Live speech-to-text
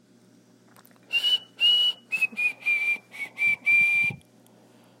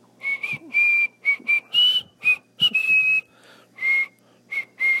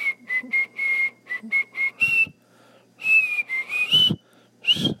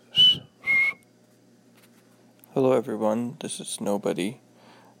Hello everyone, this is Nobody.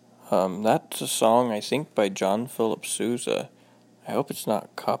 That's a song I think by John Philip Sousa. I hope it's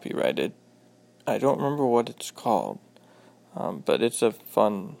not copyrighted. I don't remember what it's called, but it's a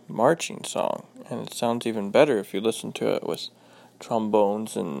fun marching song, and it sounds even better if you listen to it with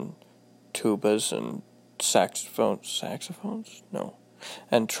trombones and tubas and saxophones? No.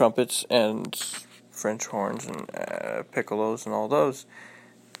 And trumpets and French horns and piccolos and all those,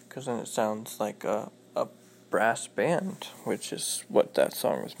 because then it sounds like a brass band, which is what that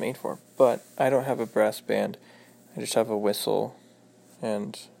song was made for. But I don't have a brass band. I just have a whistle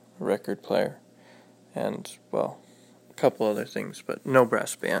and a record player and, well, a couple other things, but no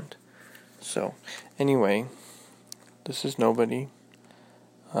brass band. So, anyway, this is Nobody.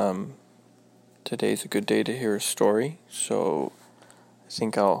 Today's a good day to hear a story, so I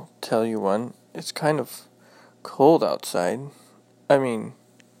think I'll tell you one. It's kind of cold outside. I mean,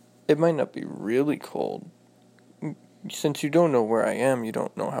 it might not be really cold. Since you don't know where I am, you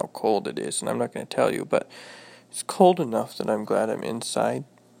don't know how cold it is, and I'm not going to tell you, but it's cold enough that I'm glad I'm inside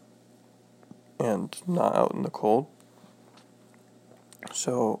and not out in the cold.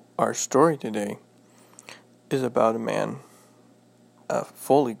 So, our story today is about a man, a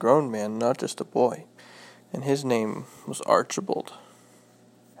fully grown man, not just a boy, and his name was Archibald.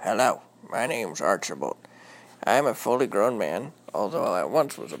 Hello, my name's Archibald. I am a fully grown man, although I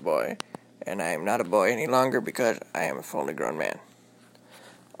once was a boy, and I am not a boy any longer because I am a fully grown man.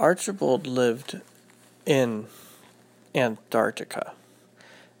 Archibald lived in Antarctica.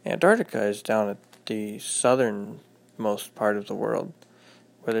 Antarctica is down at the southernmost part of the world,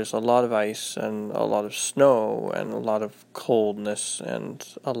 where there's a lot of ice and a lot of snow and a lot of coldness and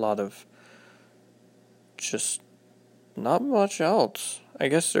a lot of just not much else. I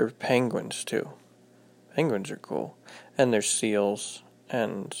guess there are penguins too. Penguins are cool. And there's seals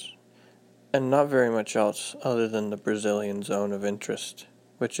and not very much else other than the Brazilian zone of interest,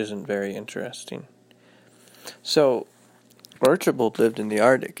 which isn't very interesting. So, Archibald lived in the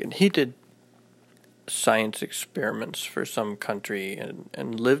Arctic, and he did science experiments for some country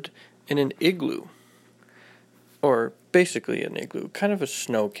and lived in an igloo. Or basically an igloo, kind of a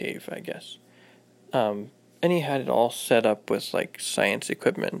snow cave, I guess. And he had it all set up with, like, science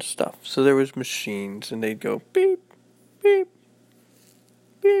equipment and stuff. So there was machines, and they'd go beep, beep,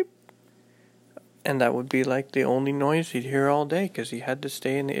 beep. And that would be like the only noise he'd hear all day, because he had to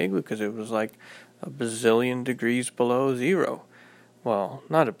stay in the igloo, because it was like a bazillion degrees below zero. Well,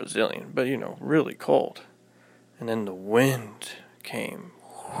 not a bazillion, but, really cold. And then the wind came.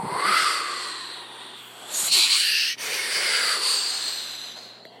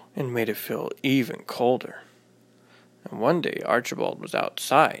 And made it feel even colder. And one day, Archibald was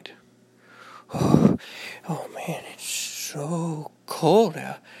outside. Oh man, it's so cold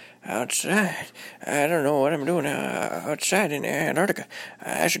outside. I don't know what I'm doing outside in Antarctica.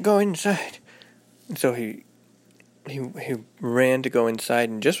 I should go inside. And so he ran to go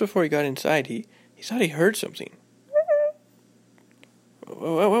inside, and just before he got inside, he thought he heard something.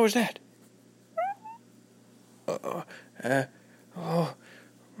 What was that?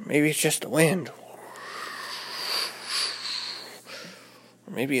 Maybe it's just the wind.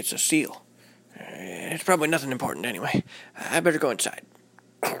 Or maybe it's a seal. It's probably nothing important anyway. I better go inside.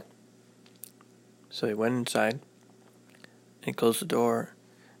 So he went inside, and he closed the door,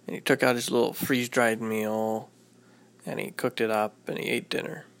 and he took out his little freeze-dried meal, and he cooked it up, and he ate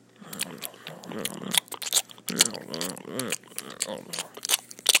dinner.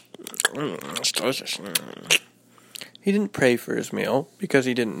 It's delicious. He didn't pray for his meal, because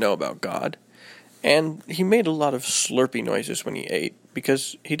he didn't know about God, and he made a lot of slurpy noises when he ate,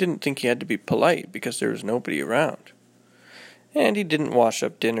 because he didn't think he had to be polite, because there was nobody around. And he didn't wash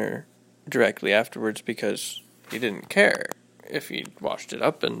up dinner directly afterwards, because he didn't care if he washed it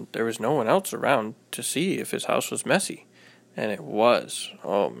up and there was no one else around to see if his house was messy. And it was.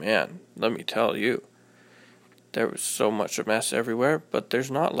 Oh man, let me tell you. There was so much a mess everywhere, but there's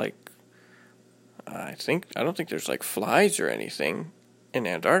not like, I don't think there's like flies or anything in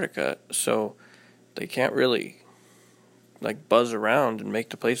Antarctica, so they can't really like buzz around and make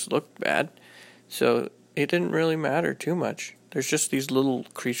the place look bad. So it didn't really matter too much. There's just these little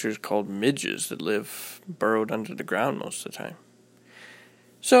creatures called midges that live burrowed under the ground most of the time.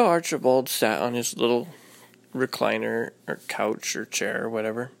 So Archibald sat on his little recliner or couch or chair or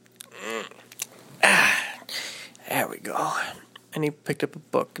whatever. There we go. And he picked up a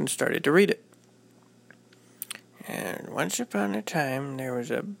book and started to read it. And once upon a time there was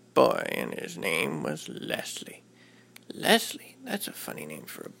a boy, and his name was Leslie. Leslie? That's a funny name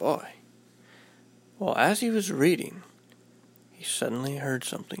for a boy. Well, as he was reading, he suddenly heard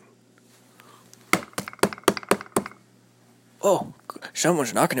something. Oh,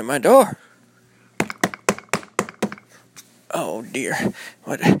 someone's knocking at my door. Oh, dear.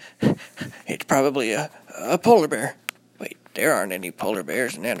 What? It's probably a polar bear. Wait, there aren't any polar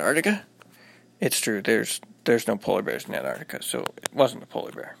bears in Antarctica? It's true. There's no polar bears in Antarctica, so it wasn't a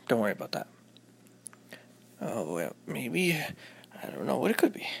polar bear. Don't worry about that. Oh, well, maybe. I don't know what it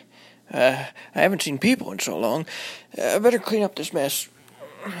could be. I haven't seen people in so long. I better clean up this mess.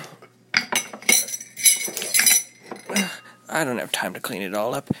 I don't have time to clean it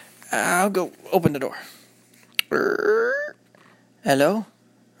all up. I'll go open the door. Hello?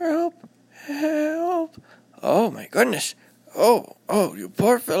 Help. Help. Oh, my goodness. Oh, you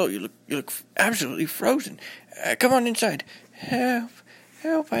poor fellow. You look absolutely frozen. Come on inside. Help.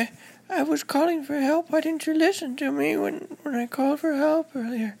 I was calling for help. Why didn't you listen to me when I called for help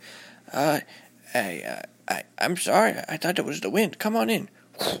earlier? I'm sorry. I thought it was the wind. Come on in.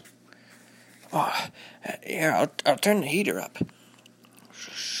 Oh, here, I'll turn the heater up.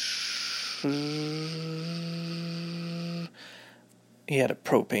 He had a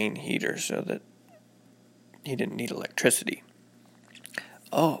propane heater so that he didn't need electricity.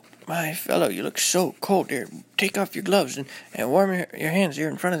 Oh, my fellow, you look so cold. Here, take off your gloves and warm your hands here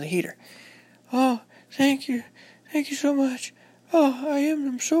in front of the heater. Oh, thank you. Thank you so much. Oh,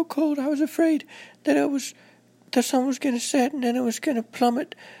 I'm so cold. I was afraid that the sun was going to set and then it was going to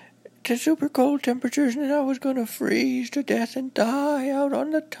plummet to super cold temperatures and then I was going to freeze to death and die out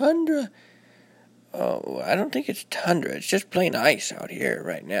on the tundra. Oh, I don't think it's tundra. It's just plain ice out here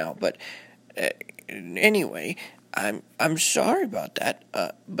right now. But anyway, I'm sorry about that.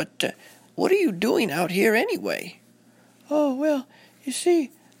 But what are you doing out here anyway? Oh, well, you see,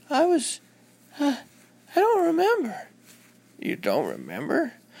 I don't remember. You don't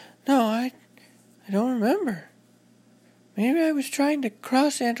remember? No, I don't remember. Maybe I was trying to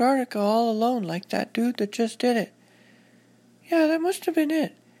cross Antarctica all alone like that dude that just did it. Yeah, that must have been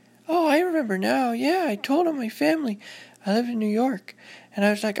it. Oh, I remember now. Yeah, I told my family I lived in New York. And I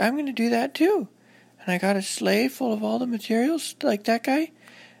was like, I'm going to do that too. And I got a sleigh full of all the materials like that guy.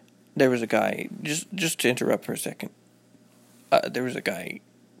 There was a guy, just to interrupt for a second, there was a guy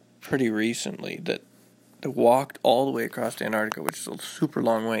pretty recently that walked all the way across Antarctica, which is a super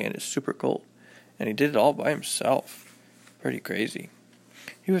long way and it's super cold. And he did it all by himself. Pretty crazy.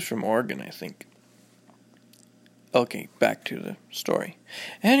 He was from Oregon, I think. Okay, back to the story.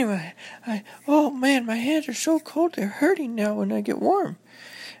 Anyway, oh man, my hands are so cold, they're hurting now when I get warm.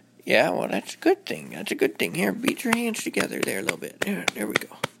 Yeah, well, that's a good thing. That's a good thing. Here, beat your hands together there a little bit. There we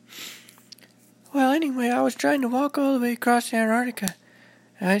go. Well, anyway, I was trying to walk all the way across Antarctica.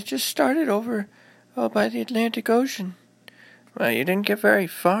 I just started over by the Atlantic Ocean. Well, you didn't get very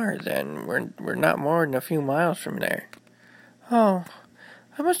far then. We're not more than a few miles from there. Oh,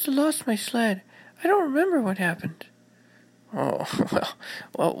 I must have lost my sled. I don't remember what happened. Oh,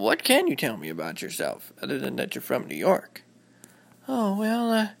 well, what can you tell me about yourself, other than that you're from New York? Oh,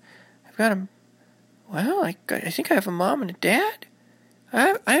 well, I've got I think I have a mom and a dad.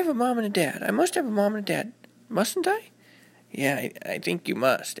 I have a mom and a dad. I must have a mom and a dad. Mustn't I? Yeah, I think you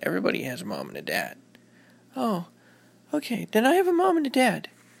must. Everybody has a mom and a dad. Oh, okay. Then I have a mom and a dad.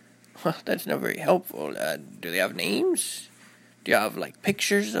 Well, that's not very helpful. Do they have names? Do you have, like,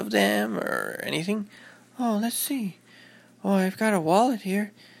 pictures of them or anything? Oh, let's see. Oh, I've got a wallet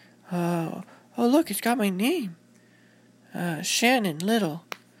here. Oh, look, it's got my name. Shannon Little.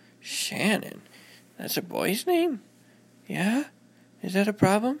 Shannon? That's a boy's name? Yeah? Is that a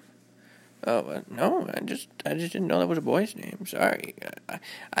problem? Oh, no, I just didn't know that was a boy's name. Sorry.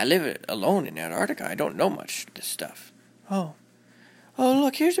 I live alone in Antarctica. I don't know much of this stuff. Oh,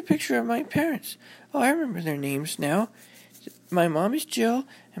 look, here's a picture of my parents. Oh, I remember their names now. My mom is Jill,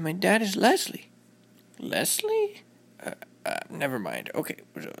 and my dad is Leslie. Leslie? Never mind. Okay,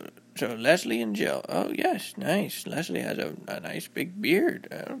 so Leslie and Jill. Oh, yes, nice. Leslie has a nice big beard.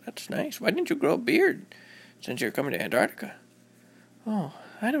 Oh, that's nice. Why didn't you grow a beard since you're coming to Antarctica? Oh,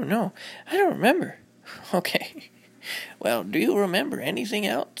 I don't know. I don't remember. Okay. Well, do you remember anything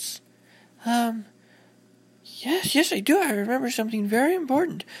else? Yes, I do. I remember something very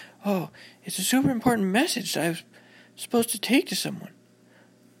important. Oh, it's a super important message that I was supposed to take to someone.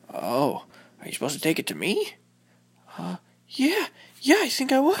 Oh, are you supposed to take it to me? Yeah, I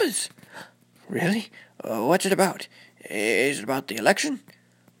think I was. Really? What's it about? Is it about the election?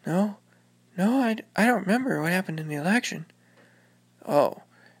 No, I don't remember what happened in the election. Oh,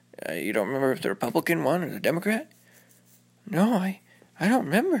 you don't remember if the Republican won or the Democrat? No, I don't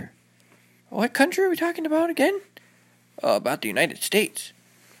remember. What country are we talking about again? About the United States.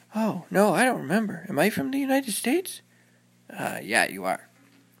 Oh, no, I don't remember. Am I from the United States? Yeah, you are.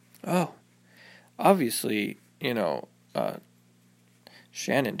 Oh. Obviously,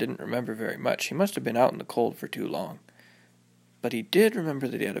 Shannon didn't remember very much. He must have been out in the cold for too long. But he did remember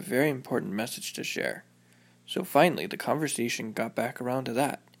that he had a very important message to share. So finally, the conversation got back around to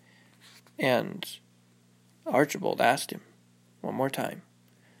that. And Archibald asked him one more time.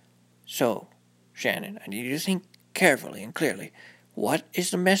 So, Shannon, I need you to think carefully and clearly. What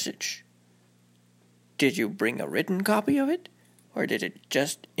is the message? Did you bring a written copy of it, or did it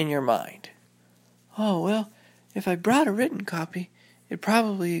just in your mind? Oh, well, if I brought a written copy, it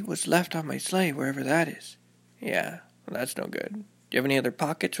probably was left on my sleigh, wherever that is. Yeah, well, that's no good. Do you have any other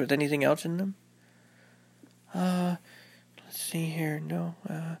pockets with anything else in them? Let's see here. No,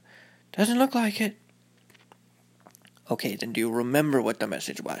 doesn't look like it. Okay, then do you remember what the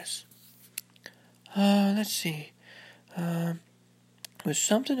message was? Let's see. It was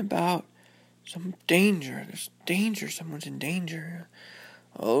something about some danger. There's danger. Someone's in danger.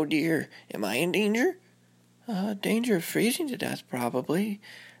 Oh dear, am I in danger? Danger of freezing to death, probably.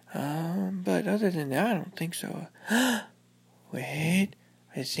 But other than that, I don't think so. Wait,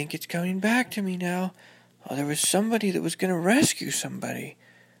 I think it's coming back to me now. Oh, there was somebody that was going to rescue somebody.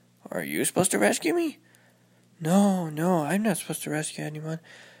 Are you supposed to rescue me? No, I'm not supposed to rescue anyone.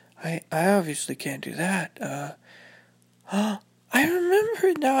 I obviously can't do that. I remember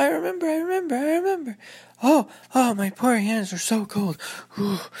it now. I remember. Oh, my poor hands are so cold.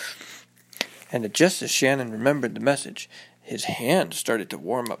 Whew. And just as Shannon remembered the message, his hands started to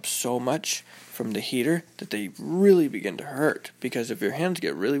warm up so much from the heater that they really began to hurt. Because if your hands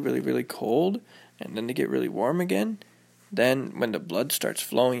get really, really, really cold, and then they get really warm again, then when the blood starts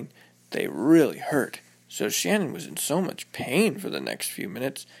flowing, they really hurt. So Shannon was in so much pain for the next few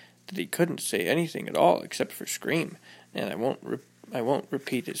minutes that he couldn't say anything at all except for scream. And I won't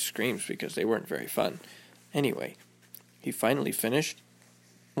repeat his screams because they weren't very fun. Anyway, he finally finished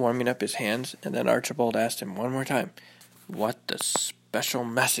warming up his hands, and then Archibald asked him one more time what the special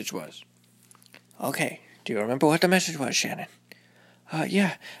message was. Okay, do you remember what the message was, Shannon?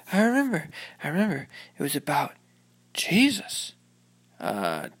 Yeah, I remember. It was about Jesus.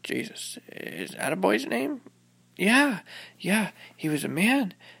 Jesus. Is that a boy's name? Yeah, he was a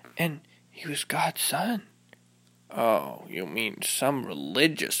man, and he was God's son. Oh, you mean some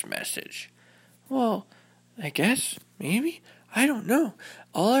religious message? Well, I guess, maybe. I don't know.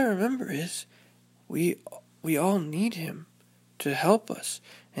 All I remember is we all need him to help us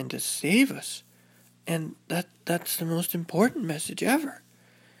and to save us. And that's the most important message ever.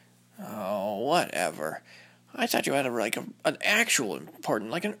 Oh, whatever. I thought you had an actual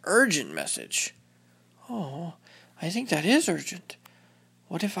important, like an urgent message. Oh, I think that is urgent.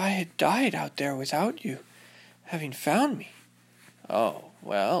 What if I had died out there without you, having found me? Oh,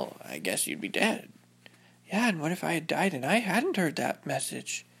 well, I guess you'd be dead. Yeah, and what if I had died and I hadn't heard that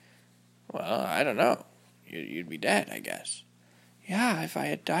message? Well, I don't know. You'd be dead, I guess. Yeah, if I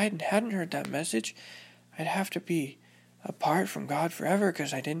had died and hadn't heard that message, I'd have to be apart from God forever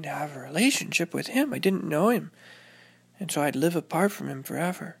because I didn't have a relationship with him. I didn't know him. And so I'd live apart from him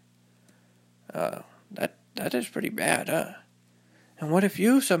forever. That is pretty bad, huh? And what if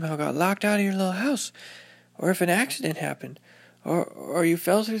you somehow got locked out of your little house? Or if an accident happened? Or you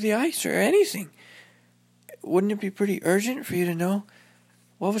fell through the ice or anything? Wouldn't it be pretty urgent for you to know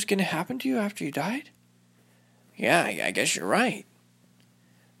what was going to happen to you after you died? Yeah, I guess you're right.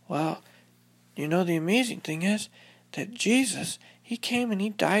 Well, you know, the amazing thing is that Jesus, he came and he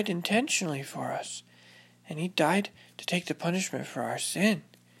died intentionally for us. And he died to take the punishment for our sin.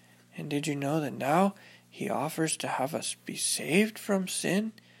 And did you know that now he offers to have us be saved from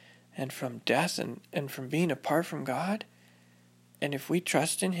sin and from death and from being apart from God? And if we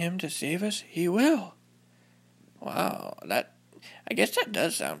trust in him to save us, he will. Wow, I guess that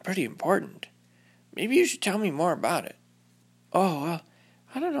does sound pretty important. Maybe you should tell me more about it. Oh, well,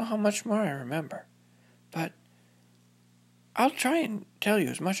 I don't know how much more I remember, but I'll try and tell you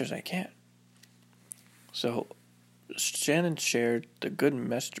as much as I can. So, Shannon shared the good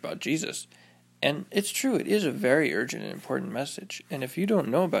message about Jesus, and it's true, it is a very urgent and important message, and if you don't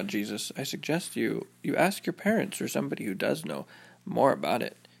know about Jesus, I suggest you ask your parents or somebody who does know more about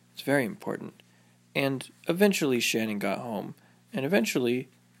it. It's very important. And eventually Shannon got home, and eventually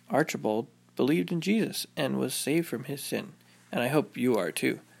Archibald believed in Jesus and was saved from his sin. And I hope you are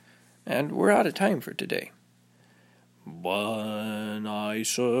too. And we're out of time for today. When I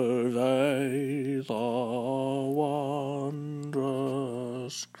survey the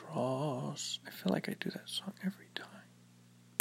wondrous cross. I feel like I do that song every